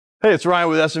Hey, it's Ryan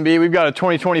with S&B. We've got a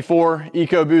 2024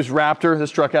 Ecoboost Raptor.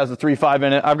 This truck has a 3.5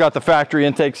 in it. I've got the factory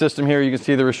intake system here. You can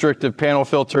see the restrictive panel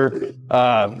filter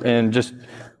and just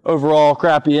overall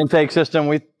crappy intake system.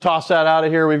 We tossed that out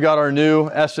of here. We've got our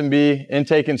new S&B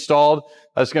intake installed.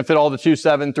 It's going to fit all the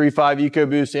 2.7, 3.5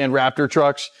 Ecoboost and Raptor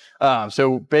trucks.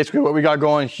 So basically what we got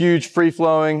going, huge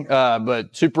free-flowing,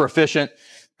 but super efficient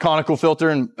conical filter,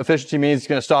 and efficiency means it's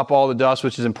going to stop all the dust,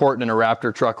 which is important in a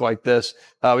Raptor truck like this.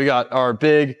 We got our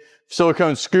big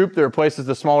silicone scoop that replaces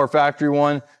the smaller factory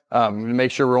one. To make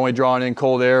sure we're only drawing in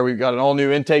cold air. We've got an all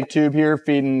new intake tube here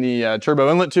feeding the turbo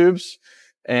inlet tubes,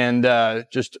 and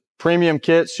just premium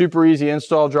kit, super easy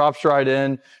install, drops right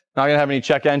in. Not gonna have any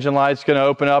check engine lights. Gonna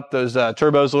open up those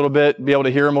turbos a little bit, be able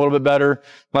to hear them a little bit better,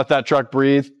 let that truck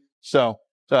breathe. So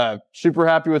super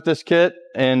happy with this kit,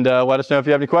 and let us know if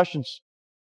you have any questions.